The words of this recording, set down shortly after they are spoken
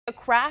A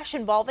crash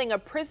involving a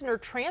prisoner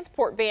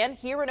transport van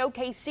here in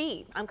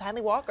OKC. I'm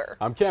Kylie Walker.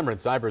 I'm Cameron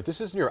Seibert.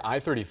 This is near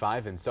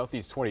I-35 and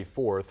Southeast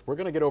 24th. We're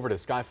going to get over to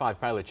Sky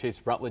 5 pilot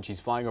Chase Rutledge. He's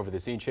flying over the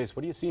scene. Chase,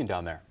 what are you seeing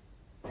down there?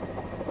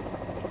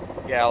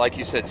 Yeah, like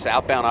you said,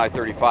 southbound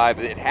I-35.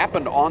 It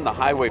happened on the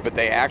highway, but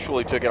they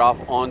actually took it off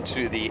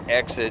onto the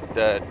exit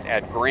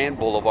at Grand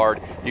Boulevard.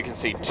 You can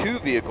see two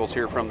vehicles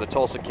here from the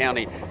Tulsa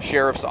County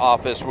Sheriff's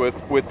Office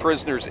with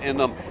prisoners in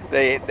them.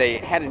 They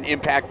had an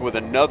impact with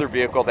another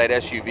vehicle, that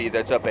SUV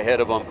that's up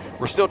ahead of them.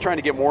 We're still trying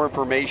to get more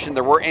information.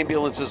 There were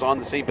ambulances on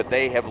the scene, but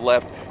they have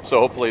left, so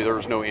hopefully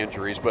there's no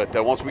injuries. But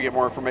once we get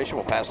more information,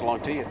 we'll pass it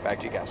along to you. Back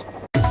to you guys.